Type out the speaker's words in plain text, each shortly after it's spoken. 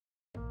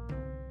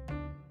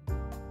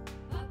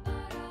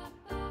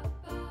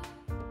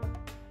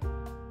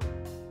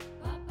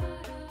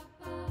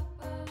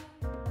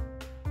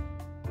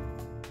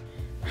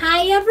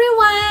Hi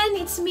everyone,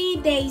 it's me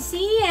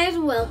Daisy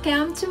and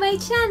welcome to my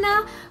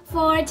channel.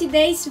 For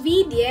today's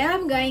video,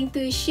 I'm going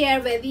to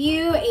share with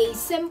you a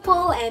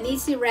simple and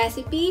easy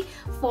recipe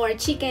for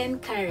chicken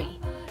curry.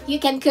 You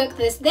can cook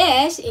this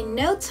dish in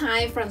no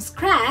time from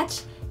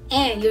scratch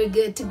and you're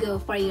good to go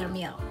for your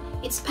meal.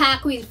 It's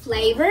packed with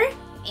flavor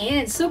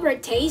and super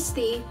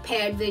tasty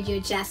paired with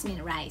your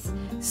jasmine rice.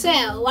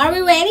 So what are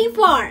we waiting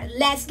for?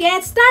 Let's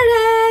get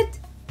started!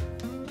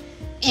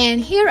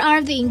 And here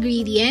are the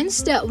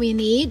ingredients that we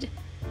need.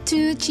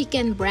 2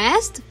 chicken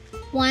breast,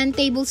 1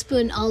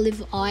 tablespoon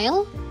olive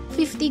oil,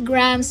 50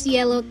 grams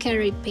yellow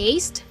curry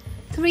paste,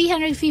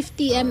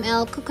 350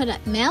 ml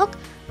coconut milk,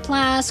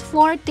 plus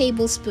 4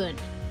 tablespoons,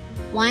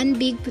 1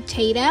 big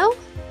potato,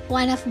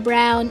 1/2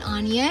 brown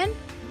onion,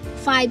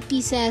 5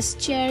 pieces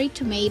cherry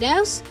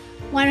tomatoes,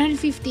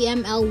 150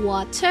 ml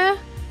water,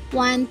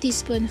 1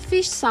 teaspoon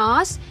fish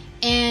sauce,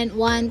 and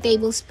 1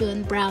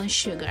 tablespoon brown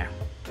sugar.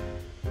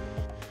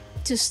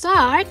 To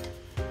start,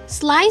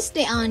 slice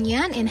the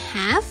onion in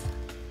half.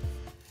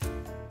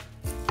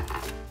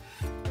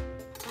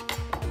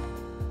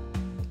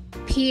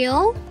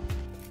 Peel.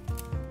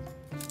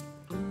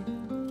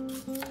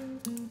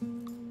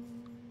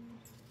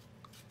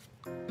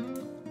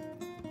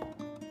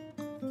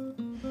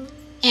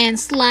 And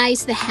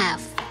slice the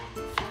half.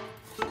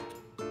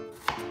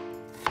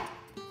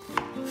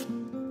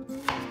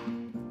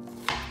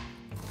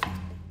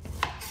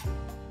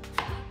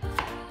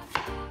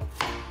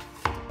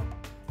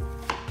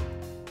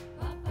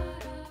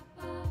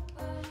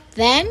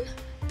 Then,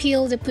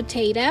 peel the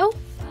potato.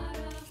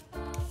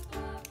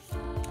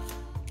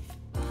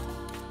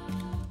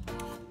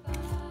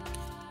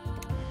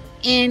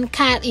 And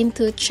cut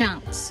into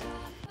chunks.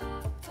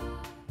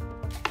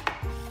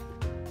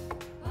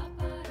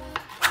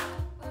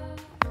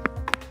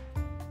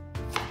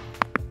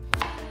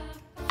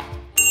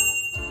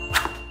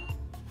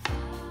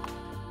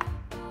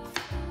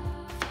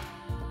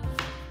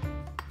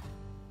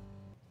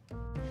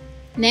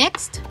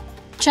 Next,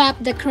 chop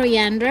the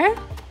coriander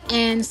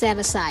and set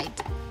aside.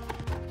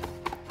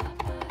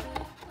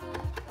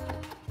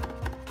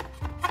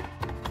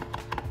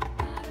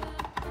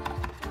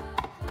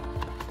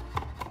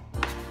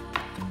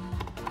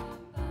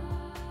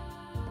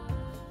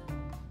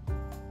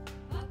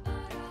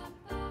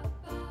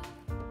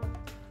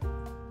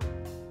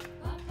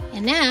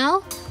 And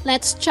now,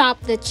 let's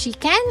chop the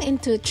chicken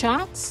into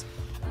chunks.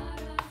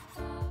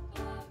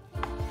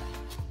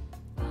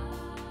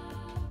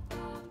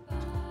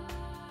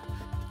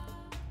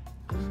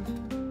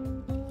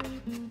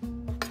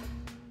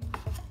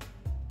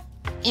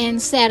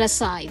 And set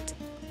aside.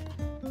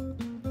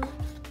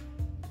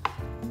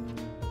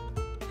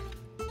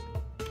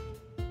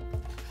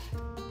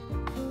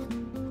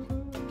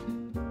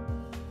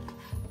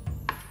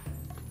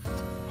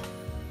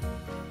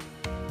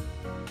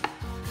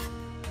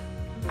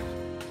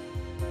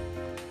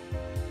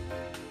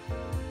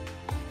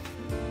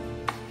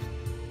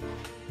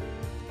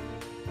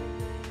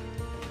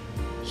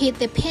 Heat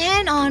the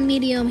pan on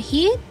medium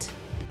heat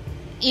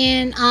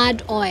and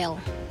add oil.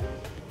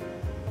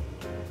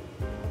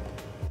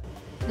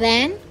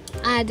 Then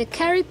add the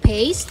curry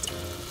paste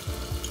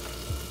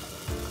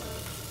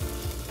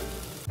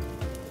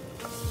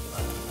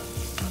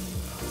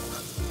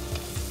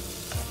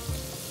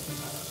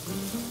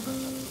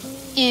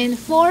and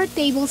 4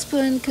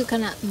 tablespoons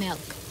coconut milk.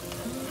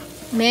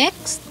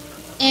 Mix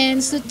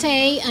and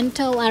saute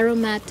until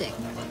aromatic.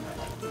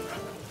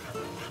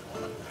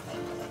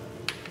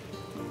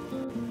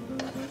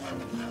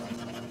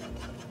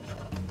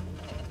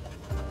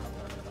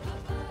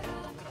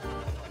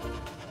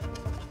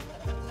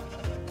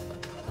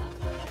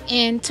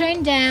 And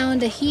turn down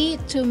the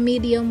heat to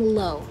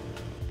medium-low.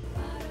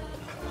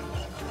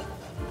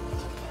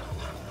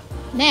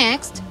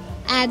 Next,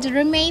 add the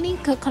remaining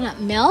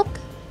coconut milk,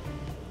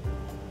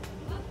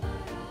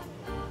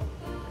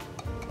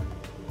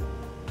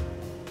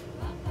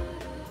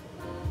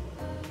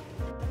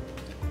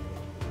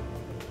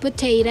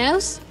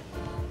 potatoes,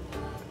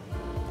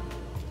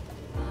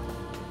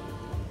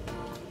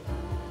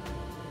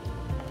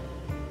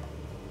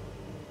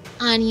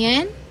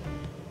 onion,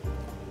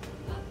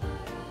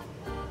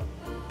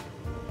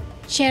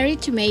 cherry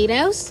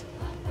tomatoes,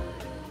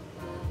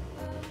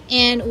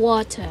 and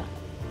water.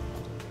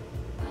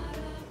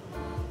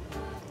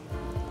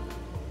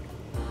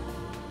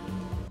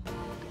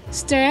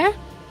 Stir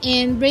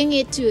and bring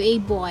it to a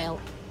boil.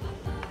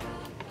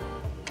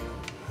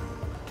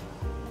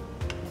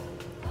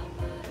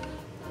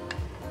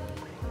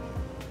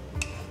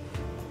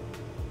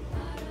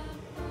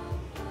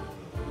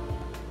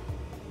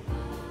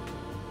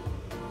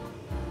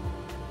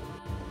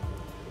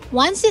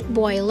 Once it's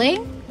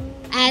boiling,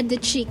 add the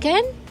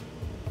chicken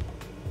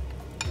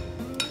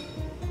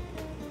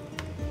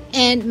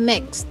and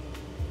mix.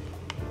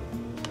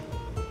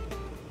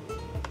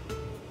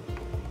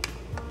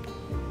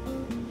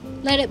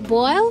 Let it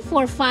boil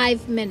for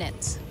 5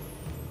 minutes.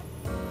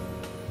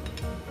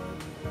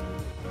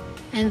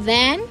 And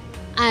then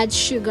add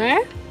sugar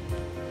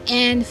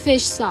and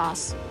fish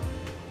sauce.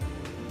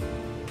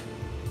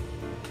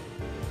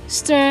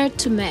 Stir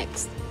to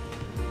mix.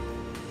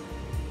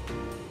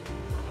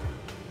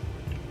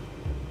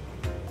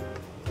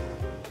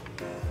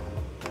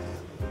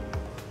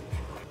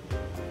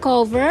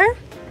 Cover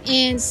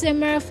and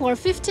simmer for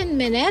 15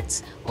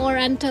 minutes or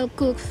until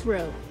cooked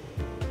through.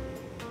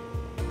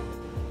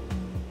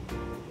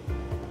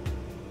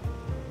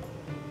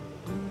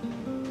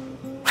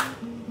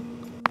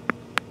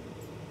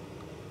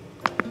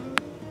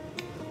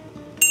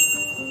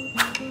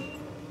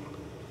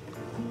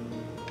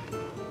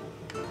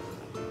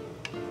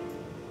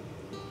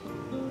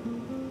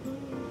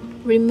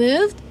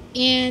 Removed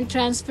and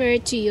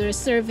transferred to your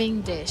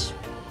serving dish.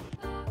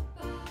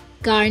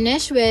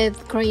 Garnish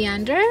with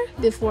coriander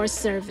before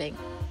serving.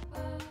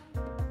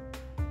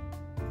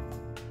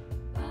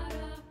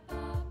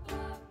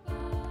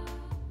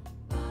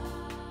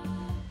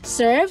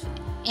 Serve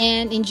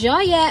and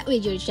enjoy it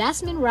with your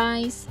jasmine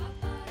rice.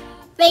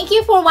 Thank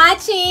you for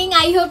watching.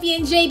 I hope you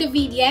enjoyed the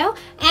video.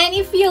 And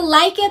if you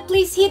like it,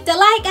 please hit the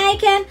like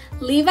icon,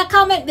 leave a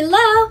comment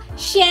below,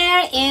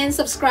 share, and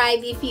subscribe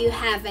if you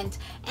haven't.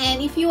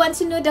 And if you want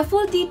to know the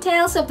full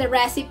details of the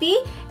recipe,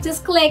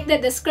 just click the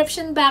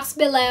description box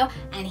below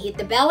and hit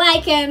the bell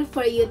icon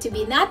for you to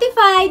be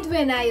notified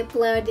when I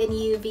upload a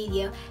new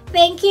video.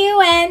 Thank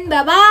you and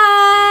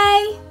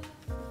bye-bye!